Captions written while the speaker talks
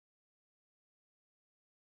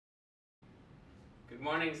Good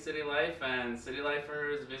morning, City Life and City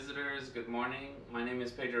Lifers, visitors. Good morning. My name is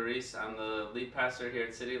Pedro. I'm the lead pastor here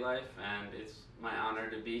at City Life, and it's my honor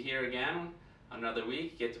to be here again another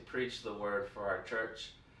week, get to preach the word for our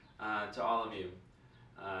church to all of you.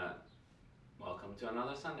 Welcome to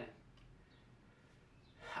another Sunday.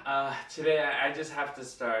 Today, I just have to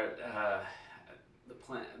start. The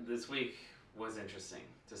plan this week was interesting,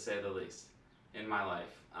 to say the least, in my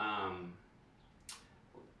life.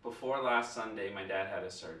 Before last Sunday, my dad had a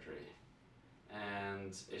surgery,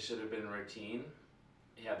 and it should have been routine.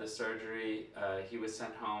 He had the surgery, he was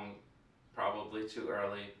sent home probably too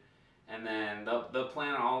early, and then the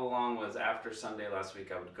plan all along was after Sunday last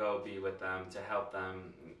week, I would go be with them to help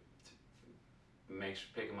them, to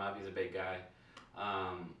pick him up. He's a big guy.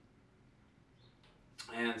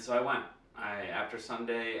 And so I went. After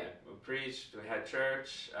Sunday, I preached, we had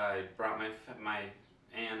church, I brought my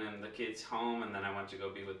Anne and the kids home, and then I went to go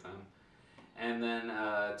be with them. And then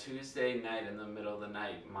Tuesday night, in the middle of the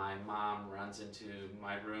night, my mom runs into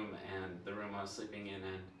my room, and the room I was sleeping in,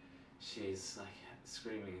 and she's like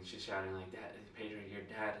screaming, and she's shouting like, "Dad, Pedro, your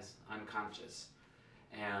dad is unconscious."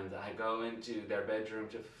 And I go into their bedroom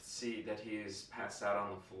to see that he is passed out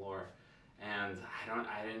on the floor, and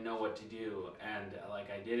I didn't know what to do, and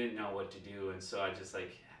I didn't know what to do, and so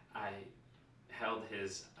I held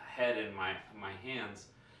his head in my hands,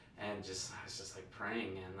 and I was just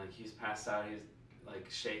praying, and he's passed out, he's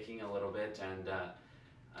shaking a little bit,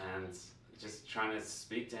 and just trying to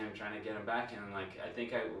speak to him, trying to get him back, and I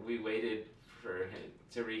think we waited for him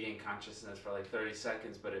to regain consciousness for 30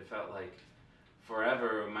 seconds, but it felt like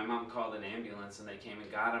forever. My mom called an ambulance, and they came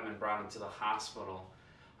and got him and brought him to the hospital,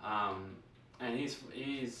 and he's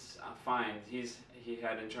fine. He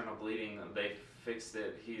had internal bleeding. They fixed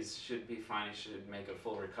it. He should be fine. He should make a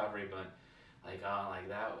full recovery. But it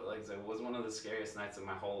was one of the scariest nights of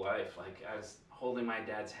my whole life. I was holding my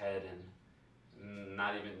dad's head and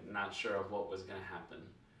not sure of what was gonna happen.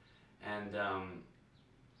 And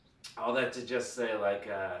all that to just say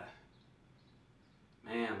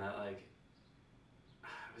man, that it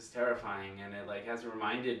was terrifying, and it has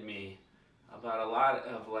reminded me about a lot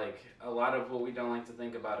of what we don't like to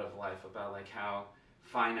think about of life, about how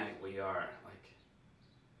finite we are,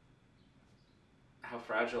 how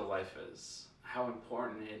fragile life is, how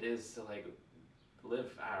important it is to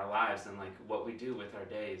live our lives, and what we do with our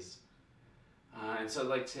days. And so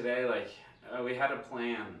today, we had a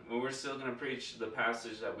plan. We were still gonna preach the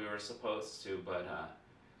passage that we were supposed to, but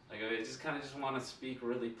I just want to speak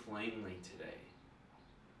really plainly today.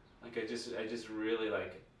 I just really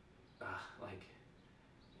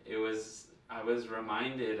I was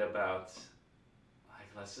reminded about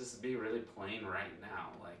let's just be really plain right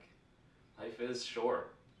now. Life is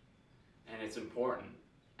short, and it's important,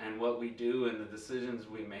 and what we do and the decisions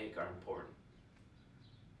we make are important.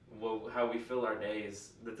 How we fill our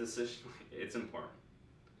days, the decision, it's important.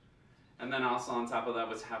 And then also on top of that,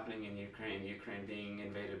 what's happening in Ukraine being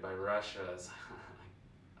invaded by Russia is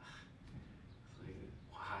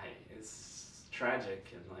why? It's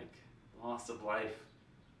tragic, and loss of life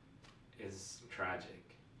is tragic.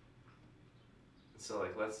 So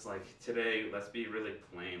today, let's be really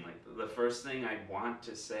plain. The first thing I want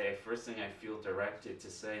to say, first thing I feel directed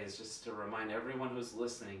to say, is just to remind everyone who's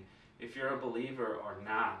listening, if you're a believer or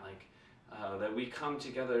not, that we come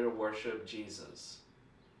together to worship Jesus.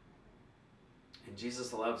 And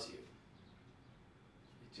Jesus loves you.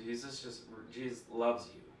 Jesus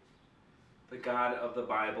loves you. The God of the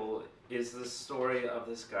Bible is the story of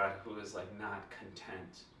this God who is not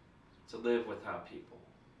content to live without people.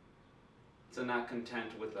 To not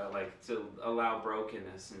content with to allow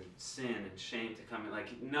brokenness and sin and shame to come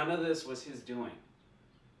in. None of this was his doing.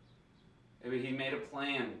 He made a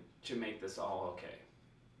plan to make this all okay,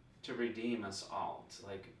 to redeem us all,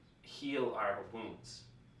 to heal our wounds.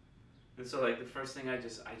 And so the first thing I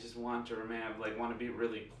just want to want to be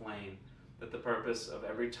really plain, that the purpose of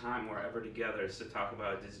every time we're ever together is to talk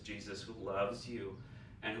about this Jesus who loves you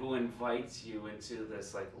and who invites you into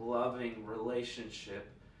this loving relationship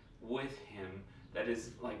with him that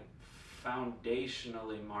is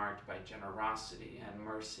foundationally marked by generosity and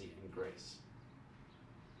mercy and grace.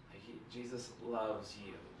 Jesus loves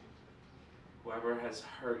you. Whoever has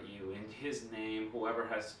hurt you in his name, whoever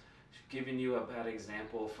has given you a bad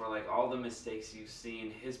example for all the mistakes you've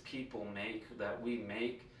seen his people make, that we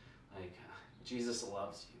make, Jesus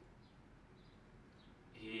loves you.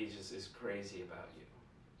 He just is crazy about you.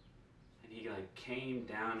 He came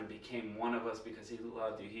down and became one of us because he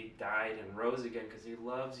loved you. He died and rose again because he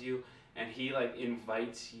loves you, and he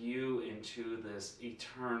invites you into this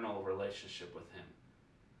eternal relationship with him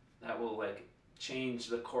that will change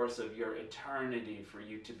the course of your eternity for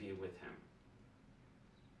you to be with him.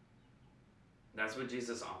 That's what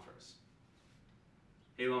Jesus offers.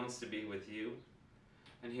 He longs to be with you,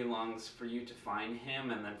 and he longs for you to find him,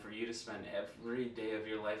 and then for you to spend every day of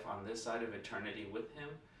your life on this side of eternity with him,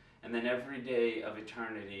 and then every day of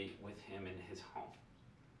eternity with him in his home.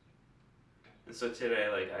 And so today,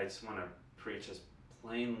 I just want to preach as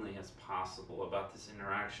plainly as possible about this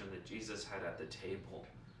interaction that Jesus had at the table,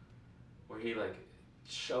 where he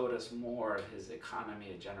showed us more of his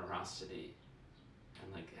economy of generosity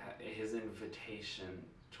and his invitation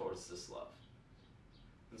towards this love.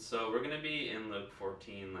 And so we're going to be in Luke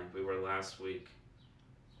 14 like we were last week.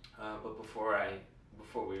 But before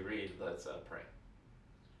we read, let's pray.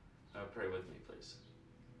 Pray with me, please.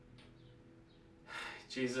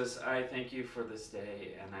 Jesus, I thank you for this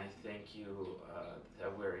day, and I thank you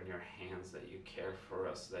that we're in your hands, that you care for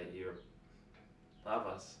us, that you love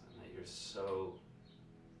us, and that you're so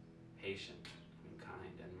patient and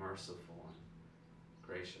kind and merciful and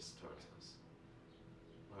gracious towards us.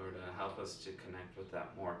 Lord, help us to connect with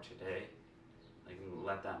that more today.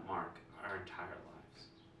 Let that mark our entire lives.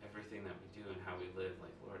 Everything that we do and how we live,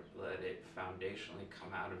 Lord, let it foundationally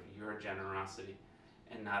come out of your generosity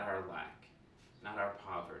and not our lack, not our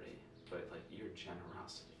poverty, but your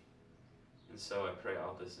generosity. And so I pray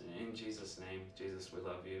all this in Jesus' name. Jesus, we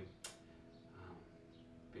love you.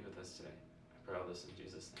 Be with us today. I pray all this in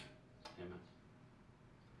Jesus' name. Amen.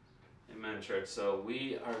 Amen, church. So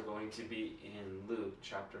we are going to be in Luke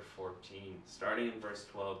chapter 14, starting in verses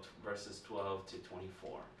 12 to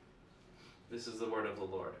 24. This is the word of the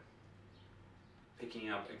Lord, picking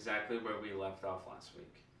up exactly where we left off last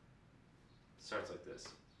week. It starts like this.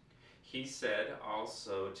 He said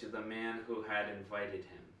also to the man who had invited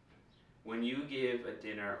him, "When you give a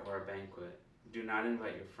dinner or a banquet, do not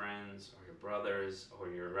invite your friends or your brothers or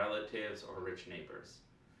your relatives or rich neighbors,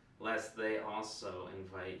 lest they also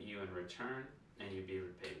invite you in return and you be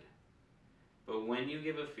repaid. But when you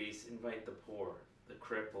give a feast, invite the poor, the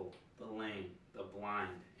crippled, the lame, the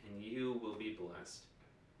blind, and you will be blessed,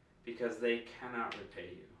 because they cannot repay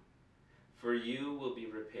you. For you will be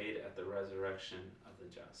repaid at the resurrection of the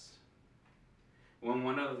just." When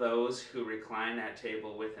one of those who reclined at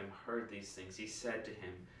table with him heard these things, he said to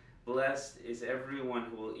him, "Blessed is everyone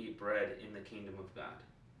who will eat bread in the kingdom of God."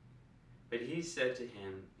 But he said to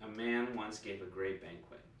him, "A man once gave a great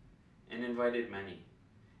banquet and invited many.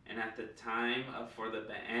 And at the time for the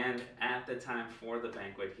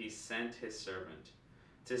banquet, he sent his servant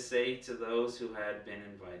to say to those who had been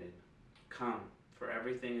invited, 'Come, for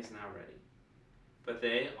everything is now ready.' But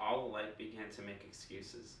they all alike began to make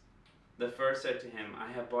excuses. The first said to him,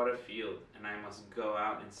 'I have bought a field, and I must go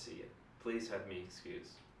out and see it. Please have me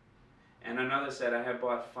excused.' And another said, 'I have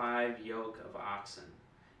bought 5 yoke of oxen,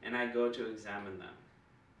 and I go to examine them.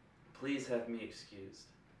 Please have me excused.'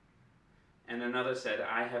 And another said,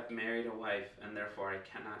 'I have married a wife, and therefore I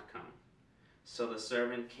cannot come.' So the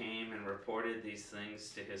servant came and reported these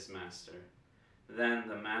things to his master. Then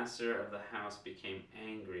the master of the house became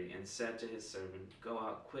angry and said to his servant, 'Go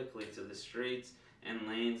out quickly to the streets and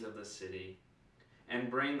lanes of the city,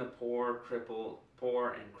 and bring the poor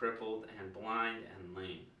and crippled and blind and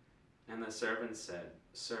lame.' And the servant said,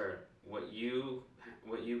 'Sir, what you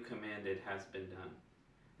commanded has been done,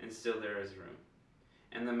 and still there is room.'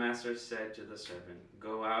 And the master said to the servant,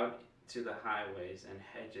 'Go out to the highways and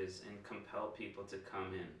hedges and compel people to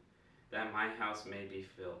come in, that my house may be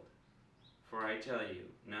filled. For I tell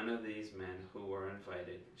you, none of these men who were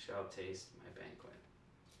invited shall taste my banquet.'"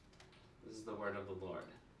 This is the word of the Lord.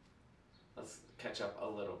 Let's catch up a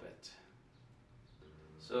little bit.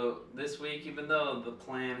 So this week, even though the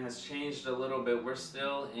plan has changed a little bit, we're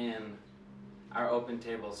still in our Open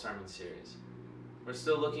Table sermon series. We're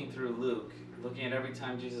still looking through Luke, looking at every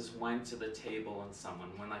time Jesus went to the table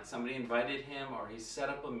and when somebody invited him or he set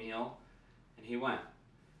up a meal and he went.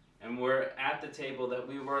 And we're at the table that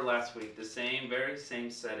we were last week, the very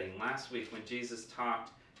same setting. Last week when Jesus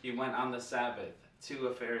talked, he went on the Sabbath to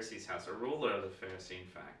a Pharisee's house, a ruler of the Pharisee, in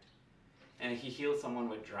fact. And he healed someone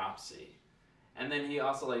with dropsy. And then he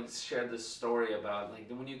also shared this story about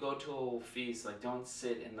when you go to a feast, don't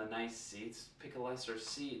sit in the nice seats, pick a lesser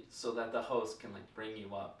seat so that the host can bring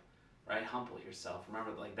you up, right? Humble yourself.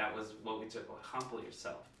 Remember, that was what we took, humble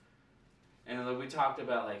yourself. And we talked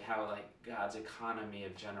about how God's economy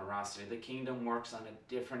of generosity, the kingdom works on a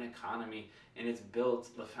different economy, and it's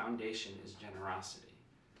built, the foundation is generosity.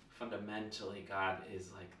 Fundamentally, God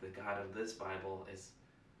is the God of this Bible is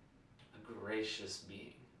a gracious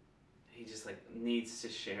being. He just needs to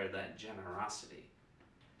share that generosity.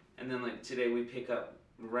 And then today we pick up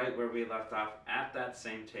right where we left off, at that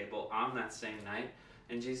same table, on that same night,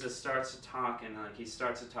 and Jesus starts to talk, and he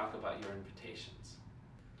starts to talk about your invitations.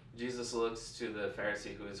 Jesus looks to the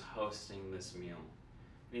Pharisee who is hosting this meal,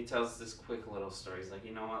 and he tells this quick little story. He's like,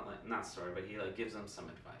 you know what, not story, but he gives him some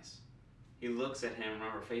advice. He looks at him,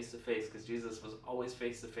 remember, face to face, because Jesus was always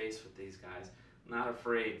face to face with these guys, not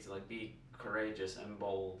afraid to be courageous and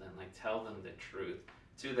bold and tell them the truth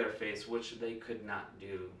to their face, which they could not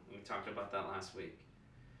do. We talked about that last week.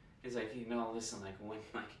 He's like, listen,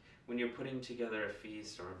 when you're putting together a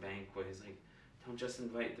feast or a banquet, he's like, don't just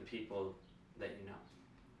invite the people that you know.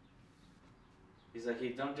 He's like, hey,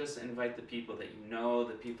 don't just invite the people that you know,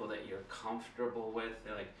 the people that you're comfortable with.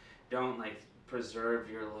 They're like, don't preserve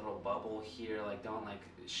your little bubble here. Don't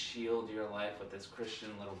shield your life with this Christian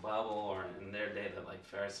little bubble, or in their day, the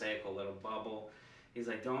Pharisaical little bubble. He's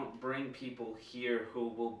like, don't bring people here who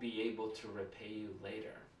will be able to repay you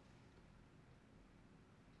later.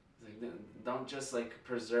 He's like, don't just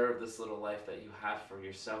preserve this little life that you have for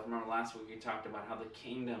yourself. Remember last week we talked about how the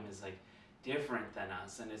kingdom is different than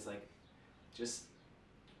us, and is just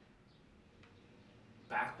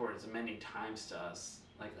backwards many times to us.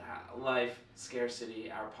 Life,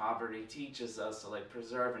 scarcity, our poverty teaches us to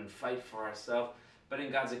preserve and fight for ourselves. But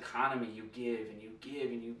in God's economy, you give and you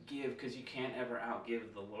give and you give, because you can't ever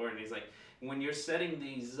outgive the Lord. And he's like, when you're setting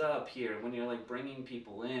these up here, when you're bringing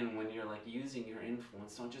people in, when you're using your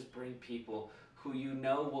influence, don't just bring people who you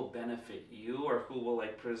know will benefit you, or who will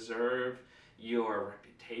preserve your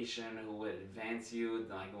reputation, who will advance you,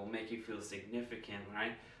 will make you feel significant,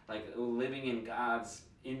 right? Living in God's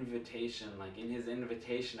invitation, in his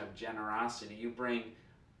invitation of generosity, you bring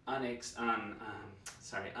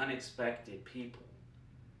unexpected people.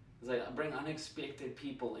 It's bring unexpected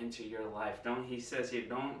people into your life. He says here,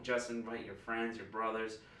 don't just invite your friends, your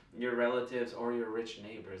brothers, your relatives, or your rich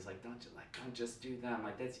neighbors. Don't just do them.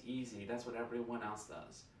 That's easy. That's what everyone else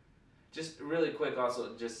does. Just really quick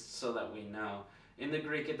also, just so that we know, in the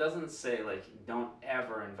Greek it doesn't say don't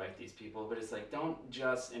ever invite these people, but it's don't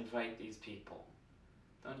just invite these people.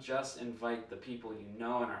 Don't just invite the people you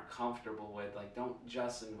know and are comfortable with. Don't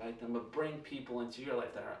just invite them, but bring people into your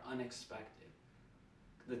life that are unexpected.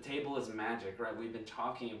 The table is magic, right? We've been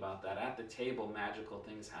talking about that. At the table, magical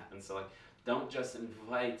things happen. So don't just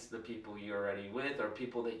invite the people you're already with, or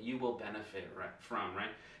people that you will benefit from,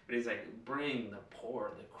 right? But he's bring the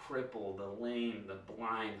poor, the crippled, the lame, the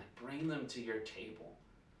blind, bring them to your table.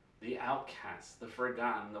 The outcasts, the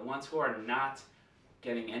forgotten, the ones who are not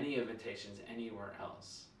getting any invitations anywhere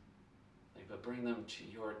else. But bring them to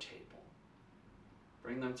your table.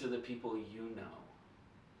 Bring them to the people you know,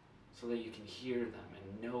 so that you can hear them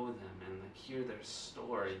and know them and hear their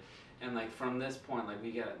story. And from this point,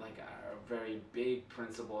 we get a very big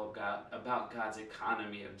principle of God, about God's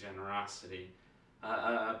economy of generosity.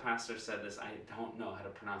 A pastor said this. I don't know how to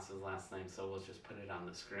pronounce his last name, so we'll just put it on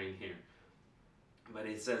the screen here. But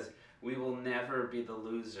he says, we will never be the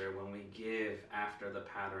loser when we give after the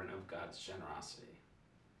pattern of God's generosity.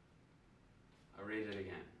 I'll read it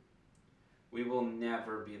again. We will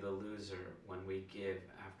never be the loser when we give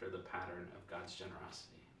after the pattern of God's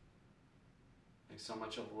generosity. So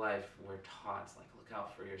much of life, we're taught, look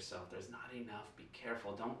out for yourself. There's not enough. Be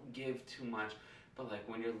careful. Don't give too much. But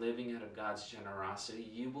when you're living out of God's generosity,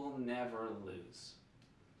 you will never lose.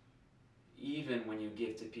 Even when you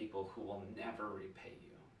give to people who will never repay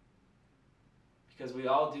you. Because we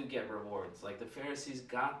all do get rewards. The Pharisees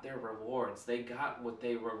got their rewards. They got what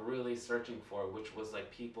they were really searching for, which was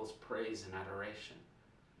people's praise and adoration.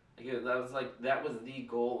 That was the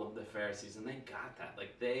goal of the Pharisees, and they got that.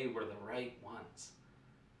 They were the right ones.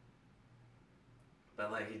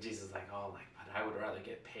 But Jesus is but I would rather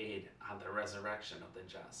get paid on the resurrection of the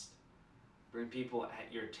just. Bring people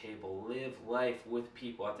at your table. Live life with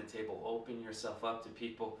people at the table. Open yourself up to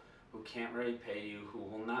people who can't repay you, who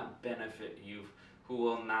will not benefit you, who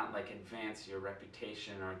will not advance your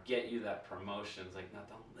reputation or get you that promotion. It's no,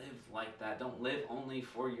 don't live like that. Don't live only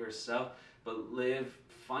for yourself, but live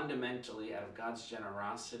fundamentally out of God's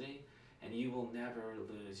generosity, and you will never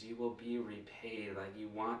lose. You will be repaid you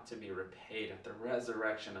want to be repaid at the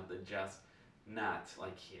resurrection of the just, not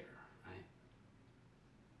here, right?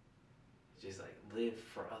 Jesus live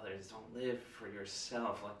for others. Don't live for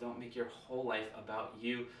yourself. Don't make your whole life about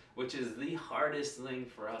you, which is the hardest thing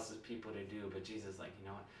for us as people to do. But Jesus you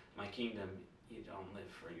know what? My kingdom, you don't live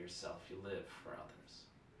for yourself. You live for others.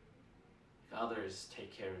 Others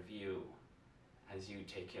take care of you as you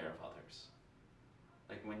take care of others.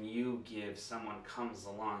 When you give, someone comes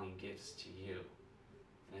along and gives to you.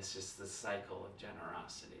 And it's just the cycle of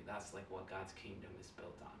generosity. That's what God's kingdom is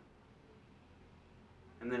built on.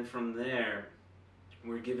 And then from there,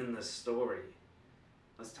 We're given this story.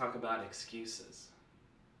 Let's talk about excuses.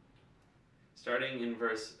 Starting in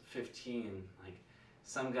verse 15, like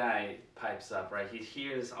some guy pipes up, right? He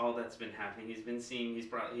hears all that's been happening. He's been seeing, he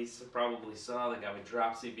probably saw the guy with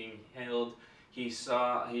dropsy being healed. He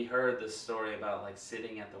heard the story about like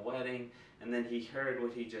sitting at the wedding, and then he heard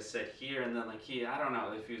what he just said here, and then like I don't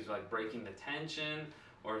know if he was like breaking the tension,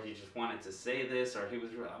 or he just wanted to say this, or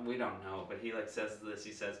we don't know, but he like says this,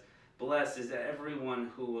 he says, "Blessed is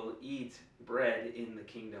everyone who will eat bread in the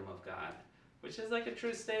kingdom of God," which is like a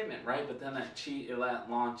true statement, right? But then that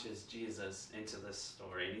launches Jesus into this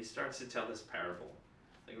story, and he starts to tell this parable,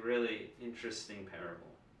 like really interesting parable.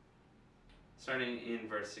 Starting in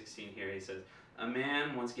verse 16 here, he says, "A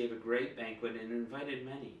man once gave a great banquet and invited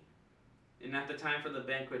many. And at the time for the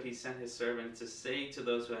banquet, he sent his servant to say to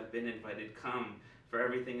those who had been invited, 'Come, for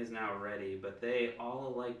everything is now ready.' But they all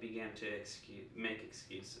alike began to make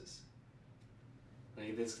excuses."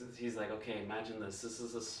 Like this, he's like, okay, imagine this. This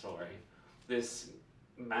is a story. This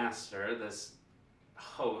master, this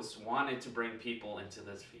host, wanted to bring people into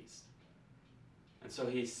this feast. And so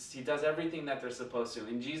he does everything that they're supposed to.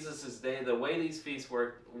 In Jesus' day, the way these feasts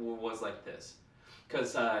worked was like this.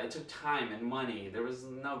 Because it took time and money. There was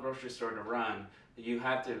no grocery store to run. You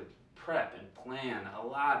had to prep and plan a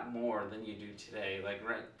lot more than you do today. Like,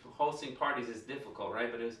 right, hosting parties is difficult, right?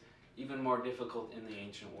 But it was even more difficult in the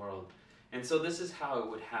ancient world. And so this is how it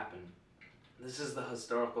would happen. This is the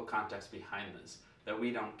historical context behind this that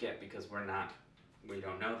we don't get because we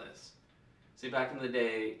don't know this. See, back in the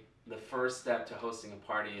day, the first step to hosting a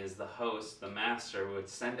party is the host, the master, would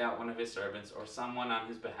send out one of his servants or someone on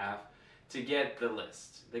his behalf to get the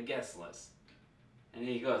list, the guest list. And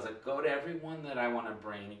he goes, like, go to everyone that I want to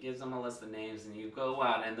bring. He gives them a list of names, and you go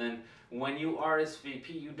out, and then when you RSVP,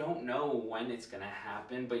 you don't know when it's going to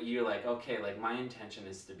happen, but you're like, okay, like, my intention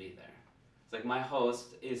is to be there. It's like, my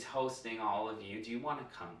host is hosting all of you. Do you want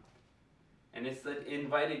to come? And it's the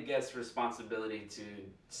invited guest's responsibility to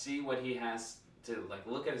see what he has to, like,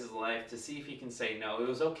 look at his life, to see if he can say no. It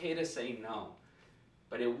was okay to say no,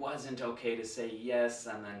 but it wasn't okay to say yes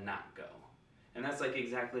and then not go. And that's, like,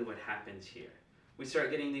 exactly what happens here. We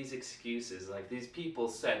start getting these excuses, like these people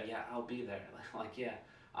said, yeah, I'll be there. Like, yeah,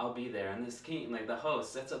 I'll be there. And this king, like the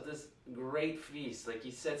host, sets up this great feast. Like,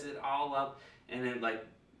 he sets it all up, and then, like,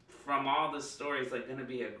 from all the stories, like, going to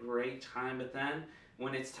be a great time. But then,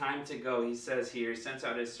 when it's time to go, he says here, he sends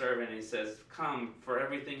out his servant, and he says, come, for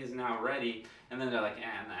everything is now ready. And then they're like, no,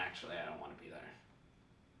 actually, I don't want to be there.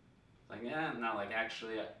 Like, yeah, no, like,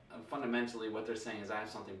 actually, fundamentally, what they're saying is, I have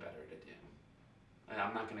something better to do.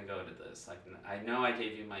 I'm not going to go to this. Like, I know I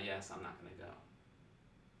gave you my yes, I'm not going to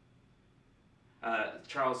go.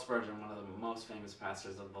 Charles Spurgeon, one of the most famous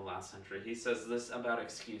pastors of the last century, he says this about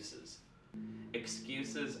excuses.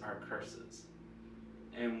 Excuses are curses.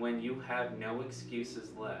 And when you have no excuses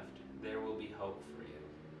left, there will be hope for you.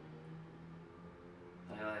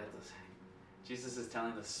 Jesus is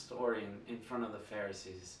telling the story in front of the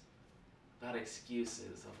Pharisees about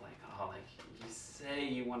excuses of like, oh, like, you say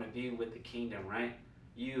you want to be with the kingdom, right?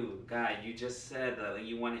 You, guy, you just said that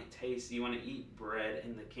you want to taste, you want to eat bread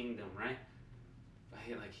in the kingdom, right? But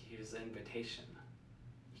hey, like, here's the invitation.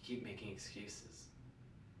 You keep making excuses.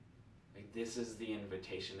 Like, this is the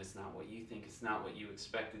invitation. It's not what you think. It's not what you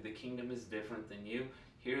expected. The kingdom is different than you.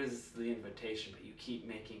 Here's the invitation, but you keep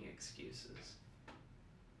making excuses.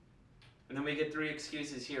 And then we get 3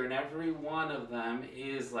 excuses here, and every one of them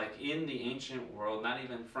is like in the ancient world, not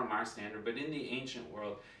even from our standard, but in the ancient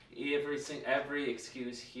world, every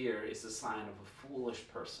excuse here is a sign of a foolish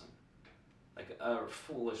person. Like a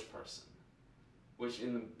foolish person. Which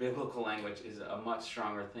in the biblical language is a much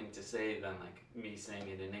stronger thing to say than like me saying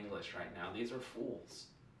it in English right now. These are fools.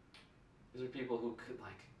 These are people who could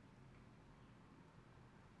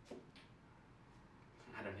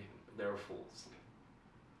they were fools.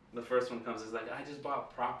 The first one comes is like, I just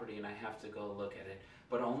bought property and I have to go look at it.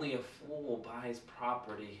 But only a fool buys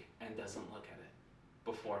property and doesn't look at it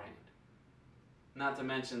beforehand. Not to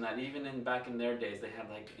mention that even back in their days, they had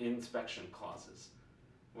like inspection clauses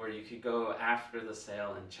where you could go after the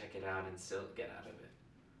sale and check it out and still get out of it.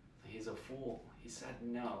 He's a fool. He said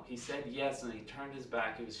no. He said yes and he turned his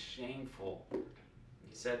back. It was shameful.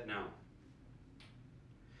 He said no.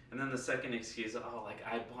 And then the second excuse,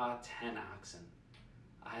 I bought 10 oxen.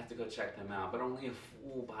 I have to go check them out. But only a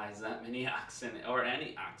fool buys that many oxen, or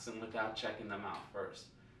any oxen, without checking them out first.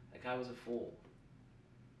 That guy was a fool.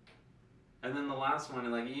 And then the last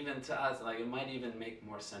one, like, even to us, like, it might even make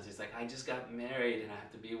more sense. He's like, I just got married and I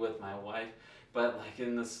have to be with my wife. But like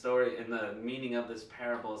in the story, in the meaning of this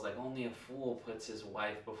parable, is like only a fool puts his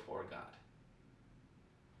wife before God.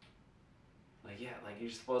 Like you're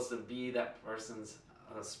supposed to be that person's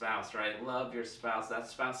spouse, right? Love your spouse. That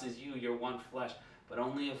spouse is you. You're one flesh. But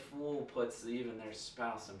only a fool puts even their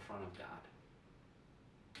spouse in front of God,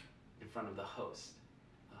 in front of the host.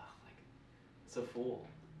 It's a fool.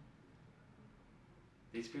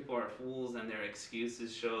 These people are fools, and their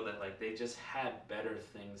excuses show that they just had better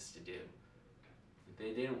things to do.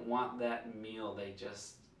 They didn't want that meal, they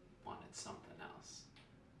just wanted something else.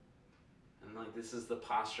 And this is the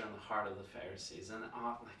posture and the heart of the Pharisees. And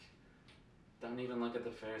don't even look at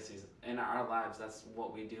the Pharisees. In our lives, that's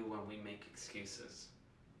what we do when we make excuses.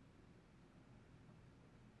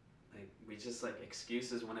 We just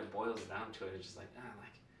excuses when it boils down to it. It's just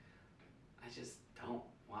I just don't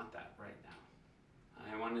want that right now.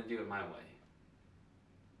 I want to do it my way.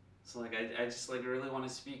 So I just really want to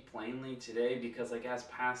speak plainly today, because as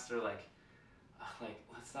pastor,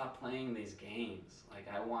 let's stop playing these games.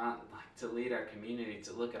 I want to lead our community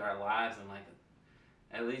to look at our lives and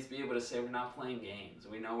at least be able to say we're not playing games.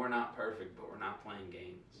 We know we're not perfect, but we're not playing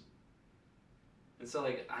games. And so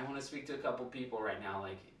I want to speak to a couple people right now.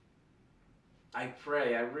 I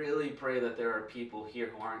really pray that there are people here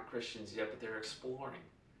who aren't Christians yet, but they're exploring.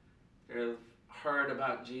 They've heard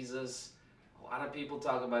about Jesus. A lot of people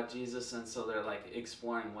talk about Jesus, and so they're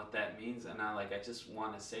exploring what that means. And I just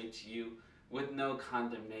want to say to you, with no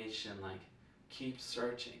condemnation, keep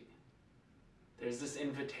searching. There's this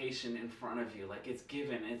invitation in front of you. It's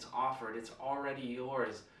given, it's offered, it's already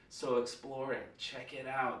yours. So explore it, check it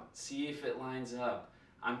out, see if it lines up.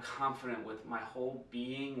 I'm confident with my whole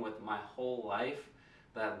being, with my whole life,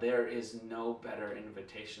 that there is no better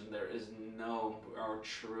invitation. There is no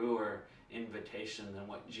truer invitation than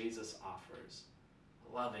what Jesus offers.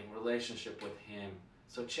 A loving relationship with Him.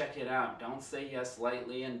 So check it out. Don't say yes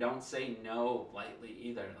lightly, and don't say no lightly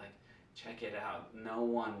either. Check it out. No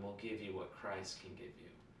one will give you what Christ can give you.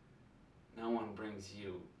 No one brings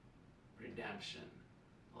you redemption,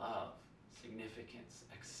 love, significance,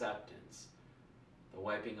 acceptance, the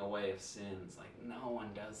wiping away of sins. No one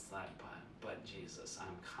does that but Jesus.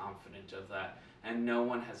 I'm confident of that. And no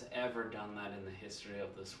one has ever done that in the history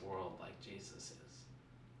of this world like Jesus is.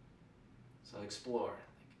 So explore.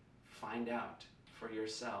 Find out for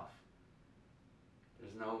yourself.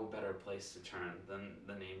 There's no better place to turn than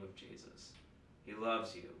the name of Jesus. He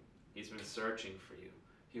loves you. He's been searching for you.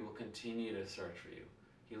 He will continue to search for you.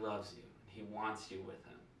 He loves you. He wants you with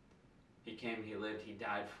Him. He came, He lived, He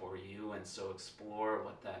died for you, and so explore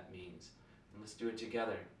what that means. And let's do it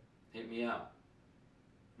together. Hit me up.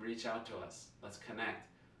 Reach out to us. Let's connect.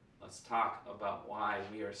 Let's talk about why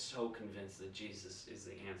we are so convinced that Jesus is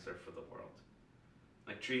the answer for the world.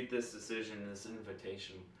 Treat this decision, this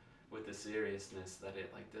invitation, with the seriousness that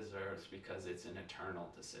it deserves, because it's an eternal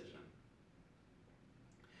decision.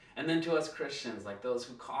 And then to us Christians, those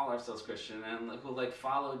who call ourselves Christian and who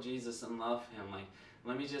follow Jesus and love Him,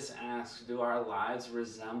 let me just ask, do our lives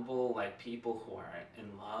resemble people who are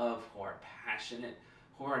in love, who are passionate,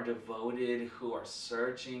 who are devoted, who are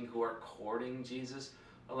searching, who are courting Jesus?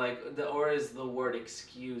 Or is the word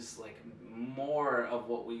excuse more of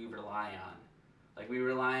what we rely on? We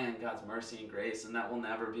rely on God's mercy and grace, and that will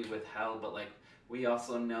never be withheld, but we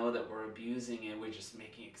also know that we're abusing it. We're just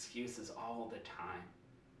making excuses all the time.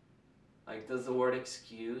 Does the word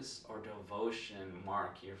excuse or devotion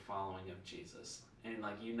mark your following of Jesus? And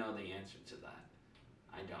you know the answer to that.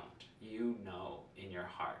 I don't. You know in your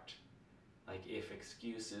heart. If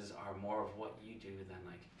excuses are more of what you do than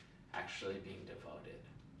actually being devoted.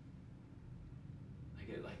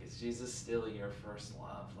 Is Jesus still your first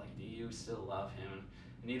love? Do you still love Him?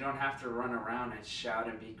 And you don't have to run around and shout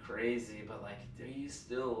and be crazy, but do you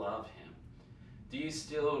still love Him? Do you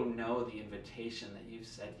still know the invitation that you've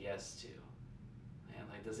said yes to?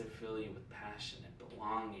 And does it fill you with passion and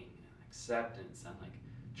belonging and acceptance and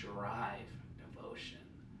drive, devotion,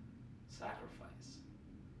 sacrifice?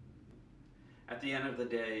 At the end of the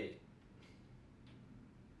day,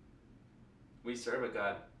 we serve a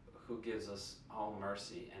God who gives us all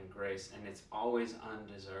mercy and grace, and it's always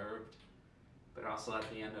undeserved. But also at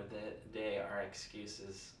the end of the day, our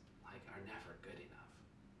excuses are never good enough.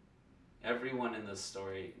 Everyone in this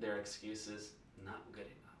story, their excuses not good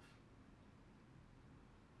enough.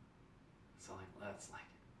 So let's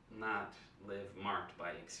not live marked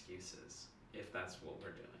by excuses if that's what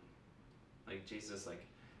we're doing. Jesus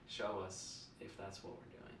show us if that's what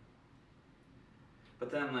we're doing.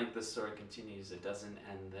 But then the story continues. It doesn't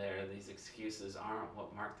end there. These excuses aren't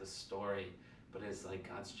what mark the story, but it's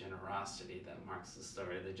God's generosity that marks the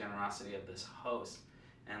story, the generosity of this host.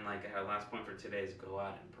 And our last point for today is go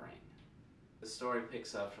out and bring. The story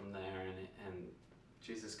picks up from there, and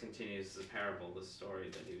Jesus continues the parable, the story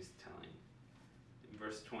that He was telling.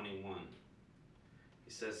 verse 21.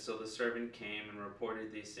 He says, "So the servant came and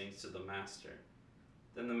reported these things to the master.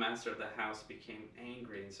 Then the master of the house became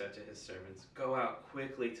angry and said to his servants, 'Go out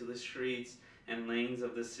quickly to the streets and lanes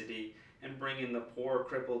of the city and bring in the poor,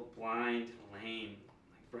 crippled, blind, lame.'"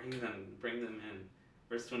 Bring them in.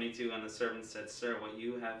 Verse 22, and the servant said, "Sir, what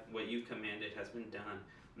you commanded has been done."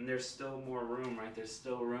 And there's still more room, right? There's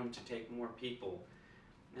still room to take more people.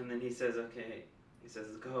 And then he says,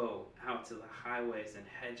 "Go out to the highways and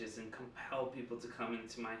hedges and compel people to come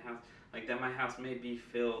into my house, like that my house may be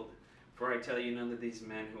filled. For I tell you, none of these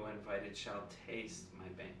men who are invited shall taste my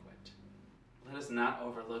banquet." Let us not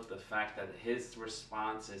overlook the fact that his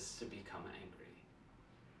response is to become angry.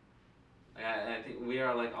 I think we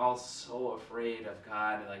are all so afraid of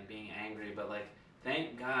God being angry, but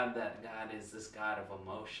thank God that God is this God of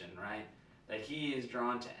emotion, right? That he is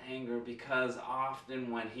drawn to anger because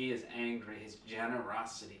often when he is angry, his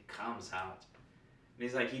generosity comes out.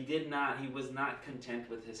 And he was not content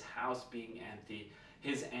with his house being empty.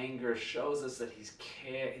 His anger shows us that he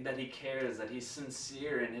cares, that he's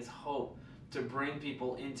sincere in his hope to bring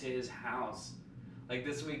people into his house.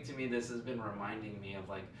 This week to me, this has been reminding me of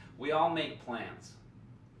we all make plans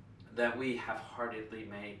that we half-heartedly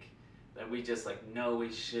make, that we just know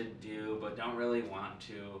we should do but don't really want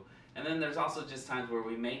to. And then there's also just times where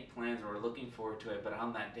we make plans where we're looking forward to it, but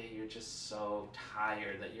on that day you're just so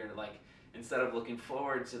tired that you're instead of looking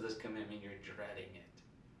forward to this commitment, you're dreading it.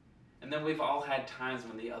 And then we've all had times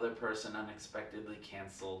when the other person unexpectedly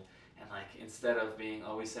canceled, and instead of being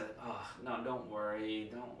always said, "Oh no, don't worry,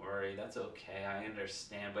 that's okay, I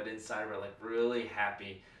understand," but inside we're really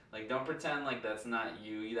happy. Don't pretend that's not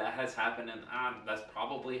you. That has happened, and that's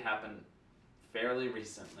probably happened fairly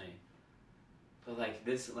recently. But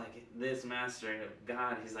this master of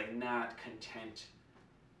God, he's not content,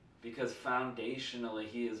 because foundationally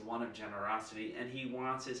he is one of generosity, and he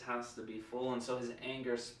wants his house to be full, and so his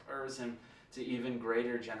anger spurs him to even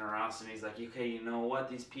greater generosity. He's okay, you know what?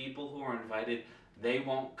 These people who are invited, they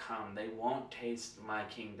won't come. They won't taste my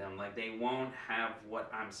kingdom. They won't have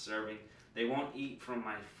what I'm serving. They won't eat from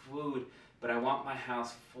my food, but I want my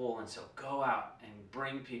house full, and so go out and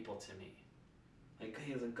bring people to me.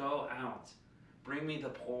 He's go out. Bring me the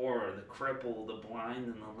poor, the crippled, the blind,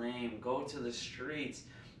 and the lame. Go to the streets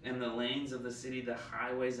and the lanes of the city, the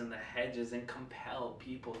highways and the hedges, and compel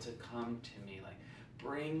people to come to me.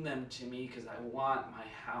 Bring them to me, because I want my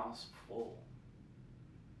house full.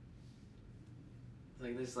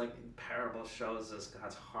 This parable shows us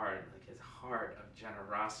God's heart, his heart of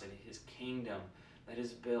generosity, his kingdom that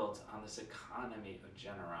is built on this economy of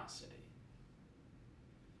generosity.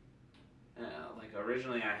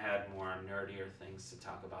 Originally I had more nerdier things to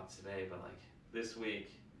talk about today, but this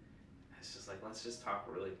week it's just let's just talk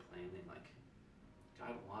really plainly.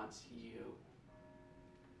 God wants you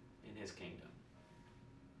in his kingdom.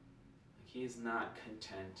 He is not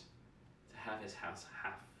content to have his house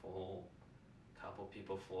half full, couple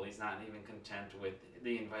people full. He's not even content with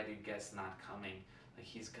the invited guests not coming.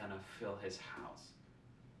 He's gonna fill his house.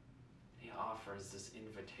 He offers this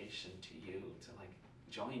invitation to you to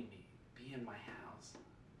join me, be in my house,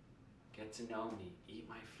 get to know me, eat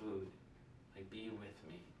my food, be with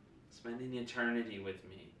me, spend an eternity with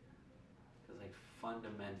me. Because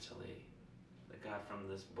fundamentally, the God from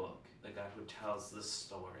this book, the God who tells this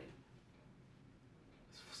story,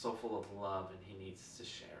 is so full of love, and he needs to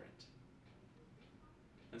share it.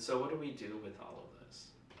 And so what do we do with all of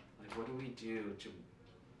this? What do we do to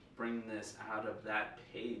bring this out of that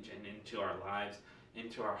page and into our lives,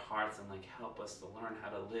 into our hearts, and help us to learn how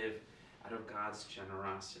to live out of God's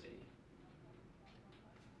generosity?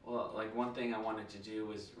 Well, one thing I wanted to do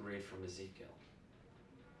was read from Ezekiel.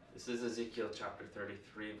 This is Ezekiel chapter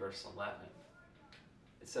 33, verse 11.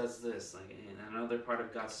 It says this, in another part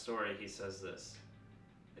of God's story, he says this.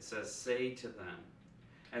 It says, "Say to them,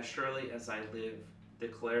 as surely as I live,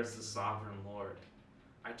 declares the sovereign Lord,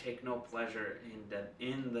 I take no pleasure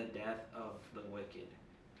in the death of the wicked,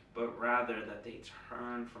 but rather that they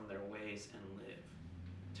turn from their ways and live.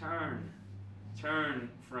 Turn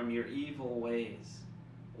from your evil ways.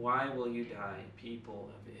 Why will you die,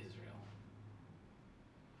 people of Israel?"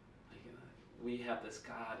 We have this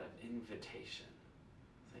God of invitation.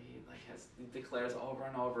 He declares over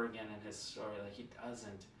and over again in his story, he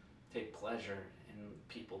doesn't take pleasure in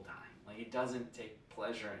people dying. He doesn't take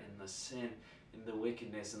pleasure in the sin, in the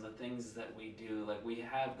wickedness, and the things that we do. We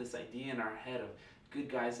have this idea in our head of good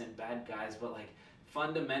guys and bad guys, but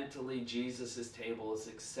fundamentally, Jesus' table is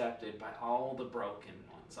accepted by all the broken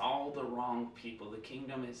ones, all the wrong people. The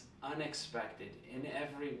kingdom is unexpected in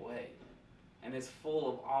every way. And it's full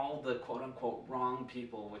of all the quote-unquote wrong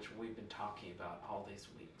people which we've been talking about all these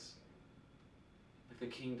weeks. Like the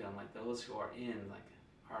kingdom, like those who are in, like,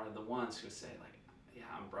 are the ones who say, like, yeah,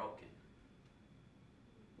 I'm broken.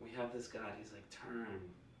 We have this God, he's like, turn,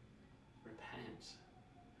 repent,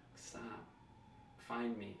 stop,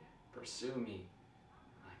 find me, pursue me.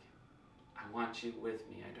 Like, I want you with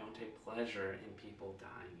me. I don't take pleasure in people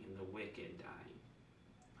dying, in the wicked dying.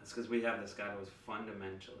 That's because we have this God who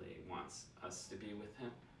fundamentally wants us to be with him.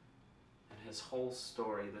 And his whole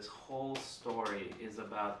story, this whole story is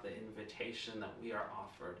about the invitation that we are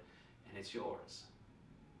offered, and it's yours.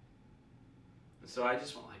 And so I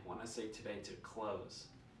just want to say today to close,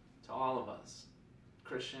 to all of us,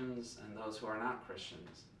 Christians and those who are not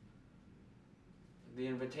Christians, the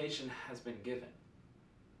invitation has been given.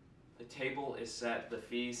 The table is set, the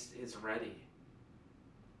feast is ready.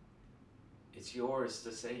 It's yours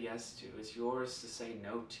to say yes to. It's yours to say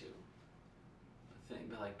no to.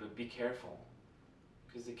 But be careful,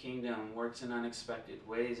 because the kingdom works in unexpected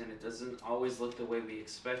ways, and it doesn't always look the way we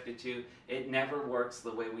expect it to. It never works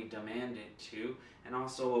the way we demand it to. And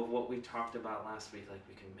also of what we talked about last week, like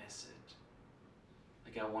we can miss it.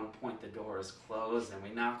 Like at one point the door is closed, and we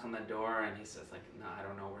knock on the door, and he says, like, no, I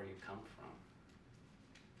don't know where you come from.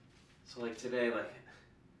 So like today, like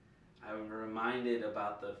I'm reminded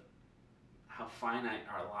about how finite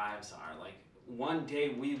our lives are. Like one day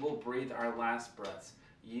we will breathe our last breaths.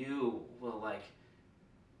 You will like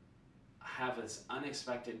have this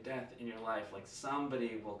unexpected death in your life. Like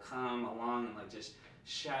somebody will come along and like just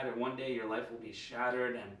shatter. One day your life will be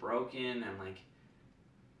shattered and broken, and like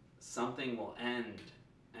something will end.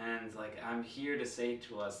 And like I'm here to say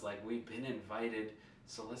to us, like we've been invited,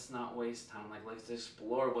 so let's not waste time. Like let's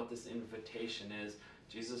explore what this invitation is.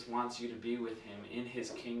 Jesus wants you to be with him in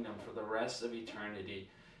his kingdom for the rest of eternity.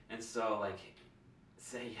 And so like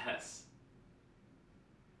say yes.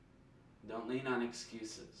 Don't lean on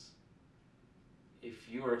excuses. If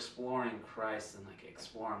you are exploring Christ, then like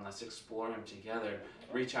explore him. Let's explore him together.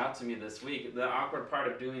 Reach out to me this week. The awkward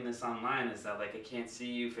part of doing this online is that like I can't see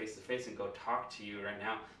you face to face and go talk to you right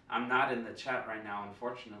now. I'm not in the chat right now,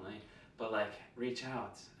 unfortunately. But like reach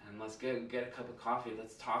out and let's get a cup of coffee.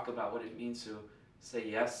 Let's talk about what it means to say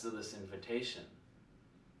yes to this invitation.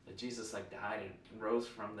 That Jesus like died and rose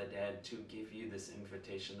from the dead to give you this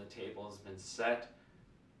invitation. The table has been set.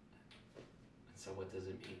 And so what does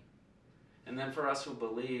it mean? And then for us who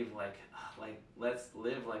believe, like let's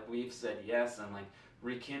live like we've said yes, and like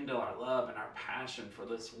rekindle our love and our passion for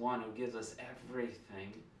this one who gives us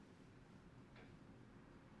everything.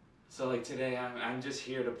 So like today, I'm just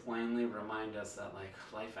here to plainly remind us that like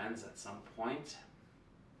life ends at some point.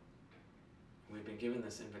 We've been given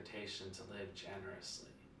this invitation to live generously.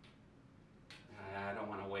 I don't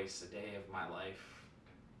want to waste a day of my life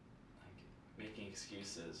like making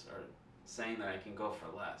excuses or saying that I can go for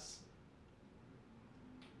less.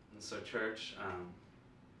 And so church,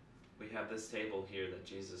 we have this table here that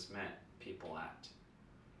Jesus met people at.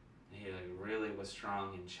 And he like really was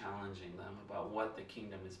strong in challenging them about what the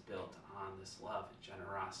kingdom is built on, this love and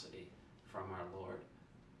generosity from our Lord.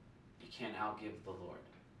 You can't outgive the Lord.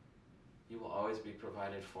 You will always be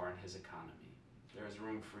provided for in his economy. There is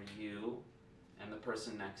room for you and the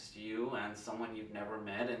person next to you and someone you've never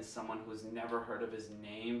met and someone who's never heard of his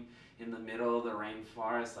name in the middle of the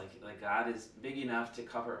rainforest. Like God is big enough to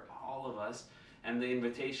cover all of us, and the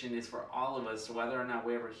invitation is for all of us. So whether or not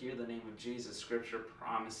we ever hear the name of Jesus, Scripture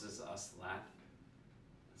promises us that.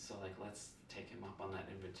 So like let's take him up on that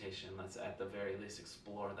invitation. Let's at the very least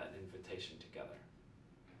explore that invitation together.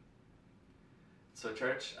 So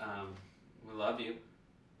church, we love you.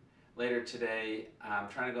 Later today, I'm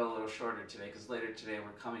trying to go a little shorter today because later today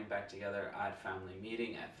we're coming back together at family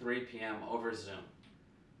meeting at 3 p.m. over Zoom.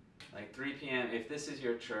 Like 3 p.m., if this is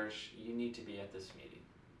your church, you need to be at this meeting.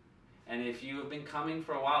 And if you have been coming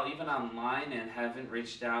for a while, even online, and haven't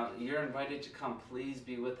reached out, you're invited to come. Please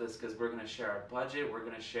be with us because we're going to share our budget, we're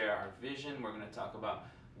going to share our vision, we're going to talk about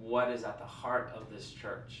what is at the heart of this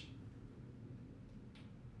church.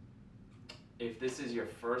 If this is your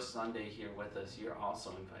first Sunday here with us, you're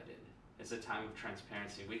also invited. It's a time of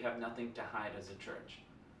transparency. We have nothing to hide as a church.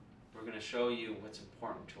 We're going to show you what's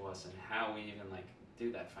important to us and how we even like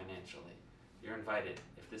do that financially. You're invited.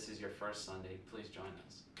 If this is your first Sunday, please join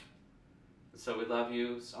us. So we love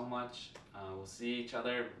you so much. We'll see each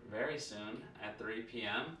other very soon at 3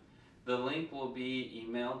 p.m. The link will be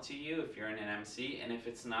emailed to you if you're in an MC, and if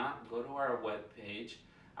it's not, go to our webpage.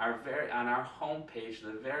 On our homepage,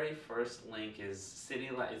 the very first link is City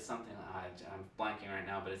Life. It's something I'm blanking right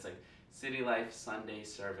now, but it's like City Life Sunday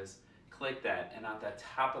Service. Click that, and at the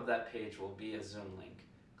top of that page will be a Zoom link.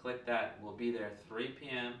 click that. We'll be there 3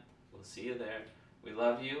 p.m. We'll see you there. We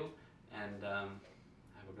love you, and have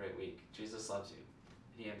a great week. Jesus loves you.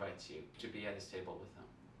 He invites you to be at his table with him.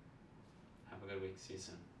 Have a good week. See you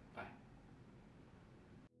soon. Bye.